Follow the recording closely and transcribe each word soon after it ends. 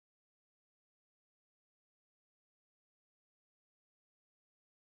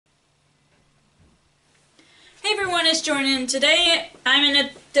everyone is joining in today. I'm in a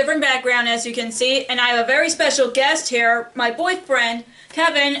different background, as you can see, and I have a very special guest here, my boyfriend,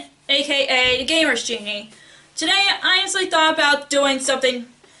 Kevin, aka the Gamer's Genie. Today, I honestly thought about doing something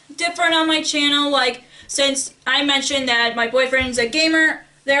different on my channel, like, since I mentioned that my boyfriend's a gamer,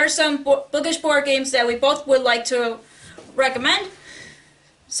 there are some bookish board games that we both would like to recommend.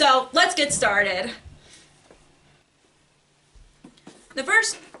 So, let's get started. The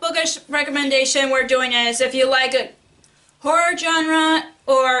first bookish recommendation we're doing is if you like a horror genre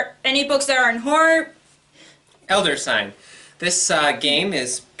or any books that are in horror. Elder Sign. This game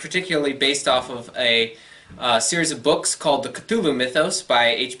is particularly based off of a series of books called the Cthulhu Mythos by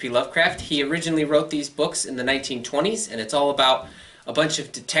H.P. Lovecraft. He originally wrote these books in the 1920s, and it's all about a bunch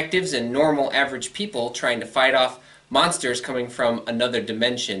of detectives and normal average people trying to fight off monsters coming from another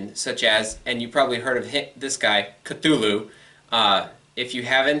dimension, such as, and you probably heard of this guy, Cthulhu. If you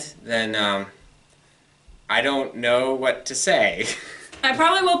haven't, then I don't know what to say. I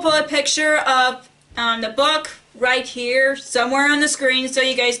probably will put a picture of the book right here, somewhere on the screen, so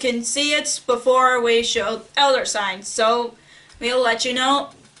you guys can see it before we show Elder Sign. So we'll let you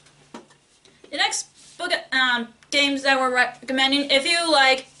know. The next book games that we're recommending, if you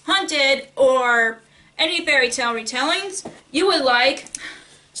like Hunted or any fairy tale retellings, you would like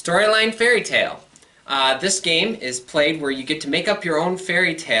Storyline Fairy Tale. This game is played where you get to make up your own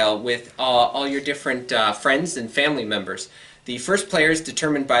fairy tale with all your different friends and family members. The first player is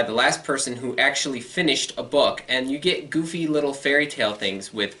determined by the last person who actually finished a book, and you get goofy little fairy tale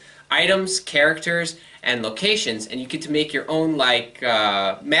things with items, characters, and locations, and you get to make your own, like,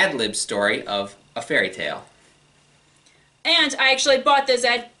 Mad Lib story of a fairy tale. And I actually bought this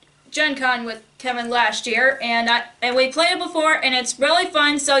at Gen Con with Kevin last year, and we played it before, and it's really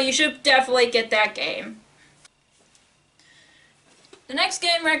fun, so you should definitely get that game. The next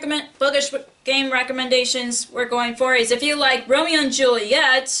bookish game recommendations we're going for is if you like Romeo and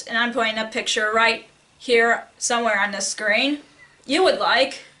Juliet, and I'm putting a picture right here somewhere on the screen, you would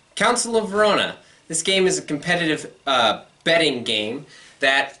like Council of Verona. This game is a competitive betting game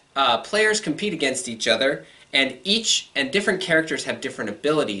that players compete against each other, and different characters have different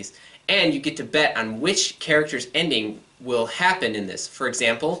abilities, and you get to bet on which character's ending will happen in this. For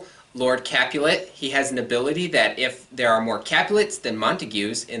example, Lord Capulet, he has an ability that if there are more Capulets than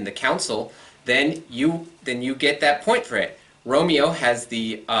Montagues in the council, then you get that point for it. Romeo has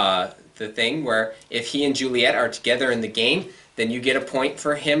the thing where if he and Juliet are together in the game, then you get a point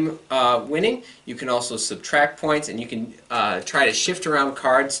for him winning. You can also subtract points, and you can try to shift around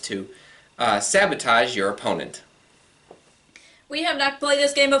cards to sabotage your opponent. We have not played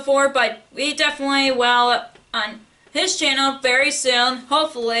this game before, but we definitely will on his channel very soon,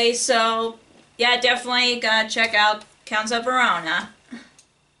 hopefully, so yeah, definitely gotta check out Council of Verona.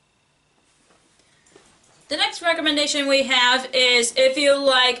 The next recommendation we have is if you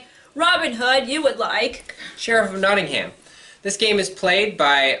like Robin Hood, you would like Sheriff of Nottingham. This game is played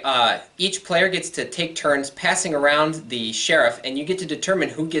by each player gets to take turns passing around the sheriff, and you get to determine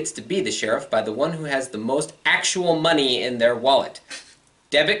who gets to be the sheriff by the one who has the most actual money in their wallet.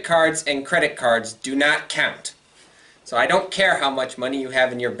 Debit cards and credit cards do not count. So I don't care how much money you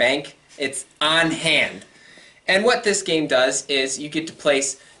have in your bank, it's on hand. And what this game does is you get to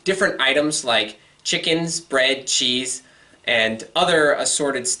place different items like chickens, bread, cheese, and other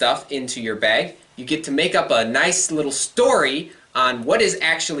assorted stuff into your bag. You get to make up a nice little story on what is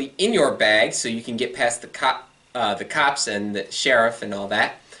actually in your bag, so you can get past the cops and the sheriff and all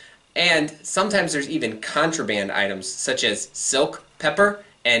that. And sometimes there's even contraband items such as silk, pepper,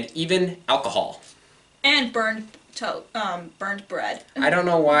 and even alcohol. And burned bread. I don't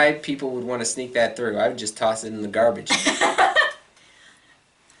know why people would want to sneak that through. I would just toss it in the garbage.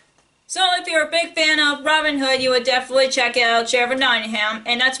 So if you're a big fan of Robin Hood, you would definitely check out Sheriff of Nottingham,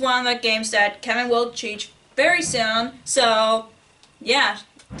 and that's one of the games that Kevin will teach very soon, so yeah,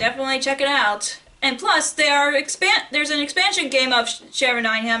 definitely check it out. And plus, there's an expansion game of Sheriff of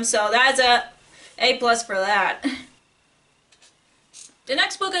Nottingham, so that's A+ for that. The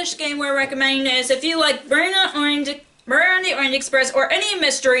next bookish game we're recommending is if you like Murder on the Orient Express or any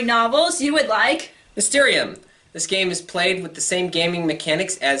mystery novels, you would like Mysterium. This game is played with the same gaming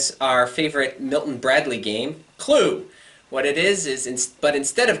mechanics as our favorite Milton Bradley game, Clue. What it is but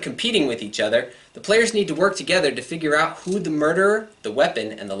instead of competing with each other, the players need to work together to figure out who the murderer, the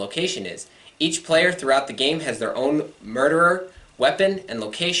weapon, and the location is. Each player throughout the game has their own murderer, weapon, and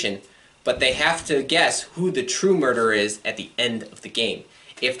location, but they have to guess who the true murderer is at the end of the game.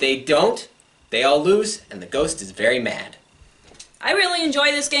 If they don't, they all lose, and the ghost is very mad. I really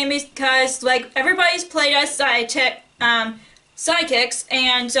enjoy this game because, like, everybody's played as sidekicks,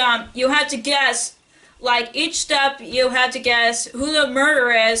 and you have to guess like each step you have to guess who the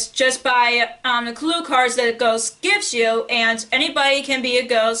murderer is just by the clue cards that the ghost gives you, and anybody can be a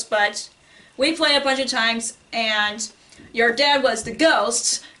ghost, but we played a bunch of times and your dad was the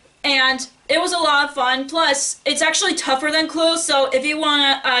ghost, and it was a lot of fun. Plus, it's actually tougher than Clue, so if you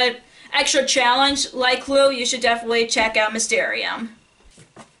want an extra challenge like Clue, you should definitely check out Mysterium.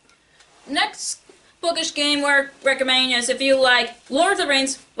 Next bookish game we're recommending is if you like Lord of the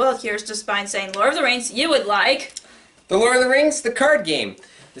Rings, well, here's the spine saying Lord of the Rings, you would like The Lord of the Rings, the card game.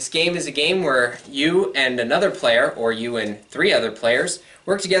 This game is a game where you and another player, or you and 3 other players,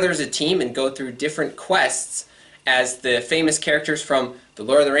 work together as a team and go through different quests as the famous characters from The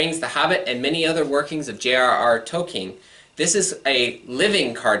Lord of the Rings, The Hobbit, and many other workings of J.R.R. Tolkien. This is a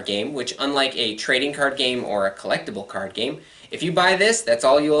living card game, which unlike a trading card game or a collectible card game, if you buy this, that's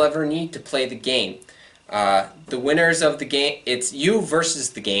all you'll ever need to play the game. The winners of the game, it's you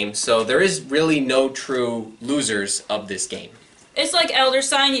versus the game, so there is really no true losers of this game. it's like Elder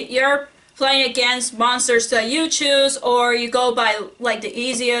Sign. You're playing against monsters that you choose, or you go by like the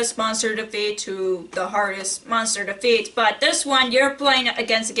easiest monster to defeat to the hardest monster to defeat. But this one, you're playing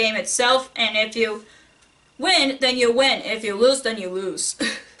against the game itself, and if you win, then you win. If you lose, then you lose.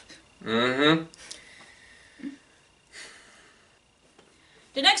 Mm-hmm.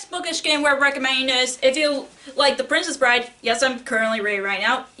 The next bookish game we're recommending is if you like The Princess Bride. Yes, I'm currently reading right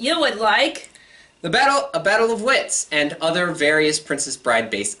now. You would like A Battle of Wits, and other various Princess Bride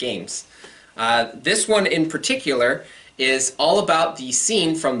based games. This one in particular is all about the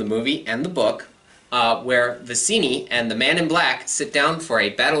scene from the movie and the book where Vicini and the Man in Black sit down for a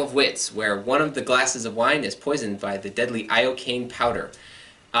battle of wits, where one of the glasses of wine is poisoned by the deadly iocane powder.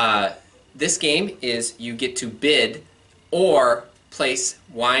 This game is you get to bid or place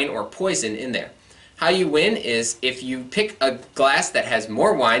wine or poison in there. How you win is if you pick a glass that has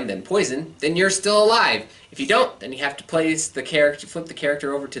more wine than poison, then you're still alive. If you don't, then you have to place the character, flip the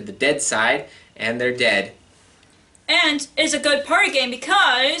character over to the dead side, and they're dead. And it's a good party game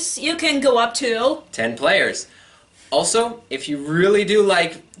because you can go up to 10 players. Also, if you really do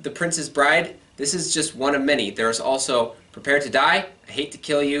like The Princess Bride, this is just one of many. There's also Prepare to Die, I Hate to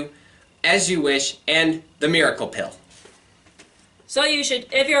Kill You, As You Wish, and The Miracle Pill. So you should,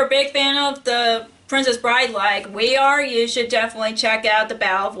 if you're a big fan of The Princess Bride like we are, you should definitely check out The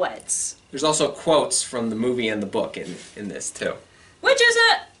Battle of Wits. There's also quotes from the movie and the book in this too. Which is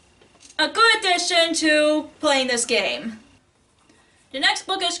a good addition to playing this game. The next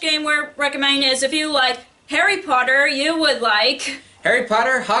bookish game we're recommending is if you like Harry Potter, you would like Harry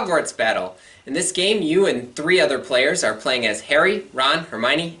Potter Hogwarts Battle. In this game, you and 3 other players are playing as Harry, Ron,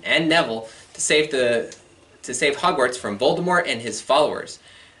 Hermione, and Neville to save Hogwarts from Voldemort and his followers.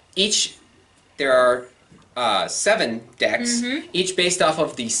 There are 7 decks, each based off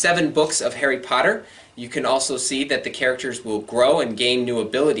of the 7 books of Harry Potter. You can also see that the characters will grow and gain new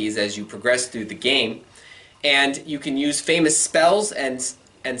abilities as you progress through the game. And you can use famous spells and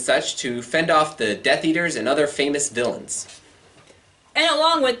such to fend off the Death Eaters and other famous villains. And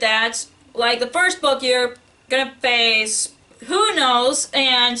along with that, like the first book, you're gonna face who knows,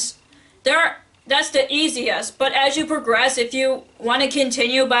 and that's the easiest. But as you progress, if you want to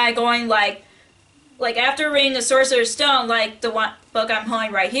continue by going like after reading the Sorcerer's Stone, like the one book I'm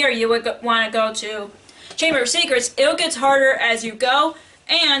holding right here, you would want to go to Chamber of Secrets. It gets harder as you go,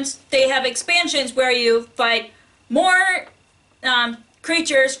 and they have expansions where you fight more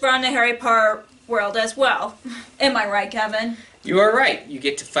creatures from the Harry Potter world as well. Am I right, Kevin? You are right. You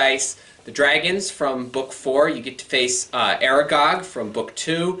get to face the dragons from Book 4. You get to face Aragog from Book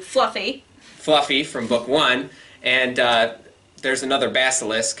 2. Fluffy from Book 1. And there's another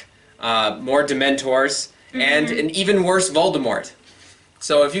basilisk. More Dementors. And an even worse Voldemort.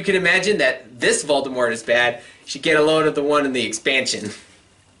 So if you can imagine that this Voldemort is bad, you should get a load of the one in the expansion.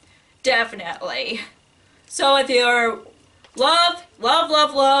 Definitely. So if you're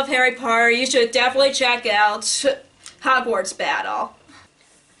love Harry Potter, you should definitely check out Hogwarts Battle.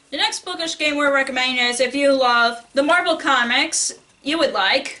 The next bookish game we're recommending is if you love the Marvel Comics, you would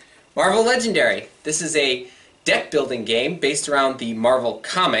like Marvel Legendary. This is a deck building game based around the Marvel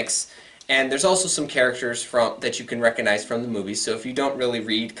Comics, and there's also some characters that you can recognize from the movies. So if you don't really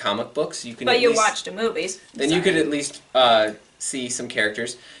read comic books, you can watch the movies. Then you could at least see some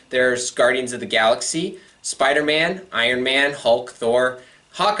characters. There's Guardians of the Galaxy, Spider-Man, Iron Man, Hulk, Thor,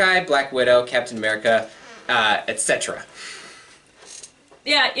 Hawkeye, Black Widow, Captain America, etc.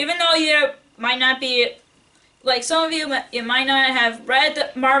 Yeah, even though you might not be, like some of you might not have read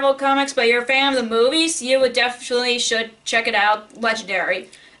the Marvel comics, but you're a fan of the movies, you would definitely should check it out, Legendary.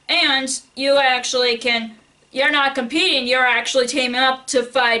 And you actually can you're not competing, you're actually teaming up to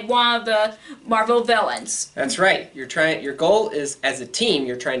fight one of the Marvel villains. That's right. Your goal is, as a team,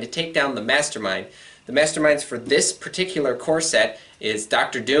 you're trying to take down the Mastermind. The Masterminds for this particular core set is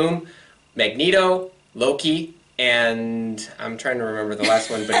Doctor Doom, Magneto, Loki, and I'm trying to remember the last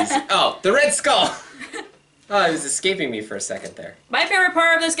one, but he's... Oh, the Red Skull! Oh, it was escaping me for a second there. My favorite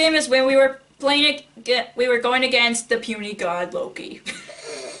part of this game is when we were going against the puny god Loki.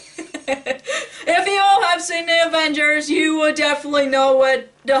 If you all have seen the Avengers, you will definitely know what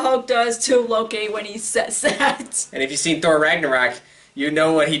the Hulk does to Loki when he says that. And if you've seen Thor Ragnarok, you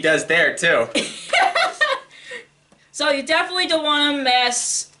know what he does there, too. So you definitely don't want to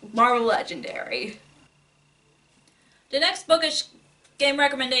miss Marvel Legendary. The next Bookish game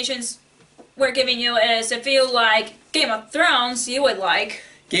recommendations we're giving you is, if you like Game of Thrones, you would like...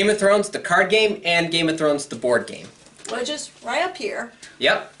 Game of Thrones, the card game, and Game of Thrones, the board game. Which is right up here.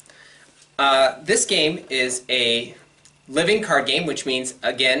 Yep. This game is a living card game, which means,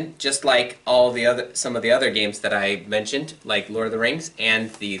 again, just like some of the other games that I mentioned, like Lord of the Rings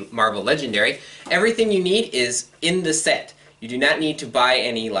and the Marvel Legendary, everything you need is in the set. You do not need to buy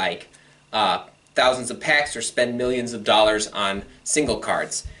any, like, thousands of packs or spend millions of dollars on single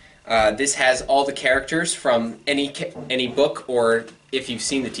cards. This has all the characters from any book, or if you've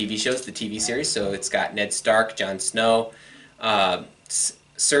seen the TV shows, the TV series. So it's got Ned Stark, Jon Snow,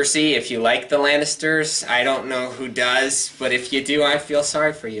 Cersei, if you like the Lannisters. I don't know who does, but if you do, I feel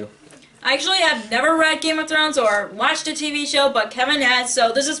sorry for you. I actually have never read Game of Thrones or watched a TV show, but Kevin has,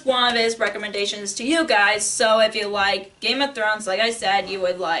 so this is one of his recommendations to you guys. So if you like Game of Thrones, like I said, you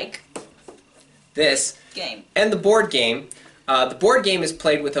would like this game. And the board game. The board game is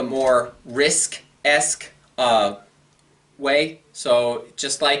played with a more Risk-esque way. So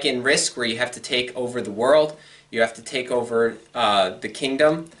just like in Risk, where you have to take over the world, you have to take over the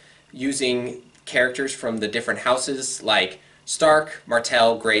kingdom using characters from the different houses like Stark,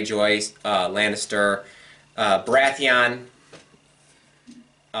 Martell, Greyjoy, Lannister, Baratheon,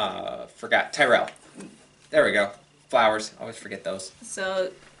 forgot, Tyrell. There we go. Flowers. Always forget those.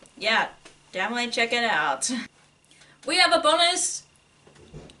 So, yeah, definitely check it out. We have a bonus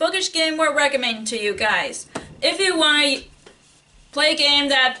Bookish game we're recommending to you guys. If you want to play a game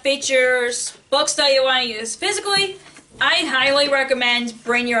that features books that you want to use physically, I highly recommend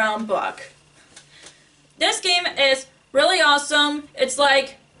Bring Your Own Book. This game is really awesome. It's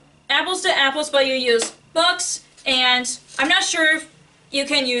like apples to apples, but you use books, and I'm not sure if you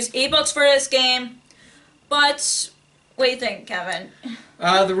can use ebooks for this game, but what do you think, Kevin?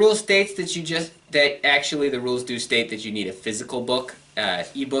 The rule states that actually the rules do state that you need a physical book.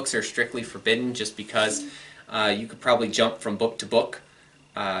 Ebooks are strictly forbidden just because you could probably jump from book to book.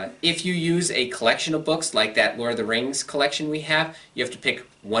 If you use a collection of books like that Lord of the Rings collection we have, you have to pick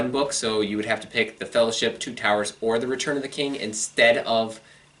one book, so you would have to pick The Fellowship, Two Towers, or The Return of the King instead of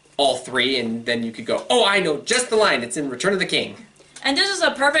all three, and then you could go, oh, I know just the line, it's in Return of the King. And this is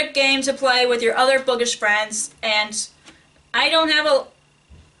a perfect game to play with your other bookish friends, and I don't have a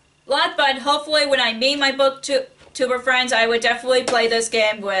lot, but hopefully when I meet my booktuber friends, I would definitely play this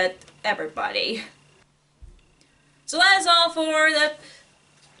game with everybody. So that is all for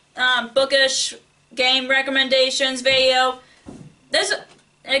the bookish game recommendations video. This,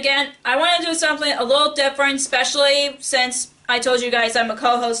 again, I want to do something a little different, especially since I told you guys I'm a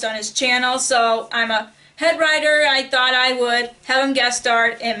co-host on his channel, so I'm a head writer. I thought I would have him guest star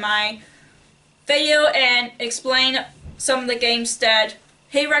in my video and explain some of the games that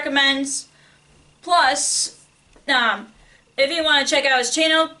he recommends. Plus, if you want to check out his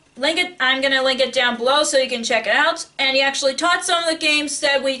channel, I'm going to link it down below so you can check it out. And he actually taught some of the games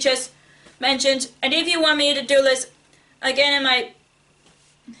that we just mentioned. And if you want me to do this again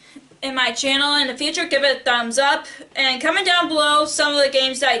in my channel in the future, give it a thumbs up. And comment down below some of the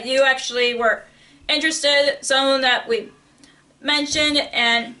games that you actually were interested, some of them that we mentioned,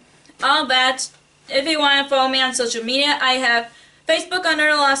 and all that. If you want to follow me on social media, I have Facebook under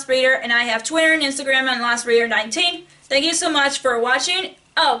The Lost Reader, and I have Twitter and Instagram on LostReader19. Thank you so much for watching.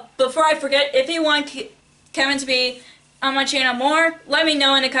 Oh, before I forget, if you want Kevin to be on my channel more, let me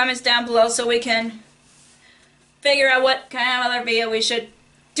know in the comments down below so we can figure out what kind of other video we should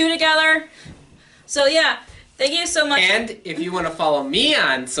do together. So yeah, thank you so much. And if you want to follow me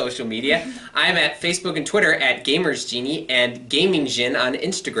on social media, I'm at Facebook and Twitter at GamersGenie and GamingGin on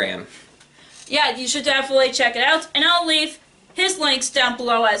Instagram. Yeah, you should definitely check it out, and I'll leave his links down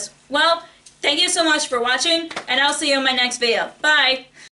below as well. Thank you so much for watching, and I'll see you in my next video. Bye!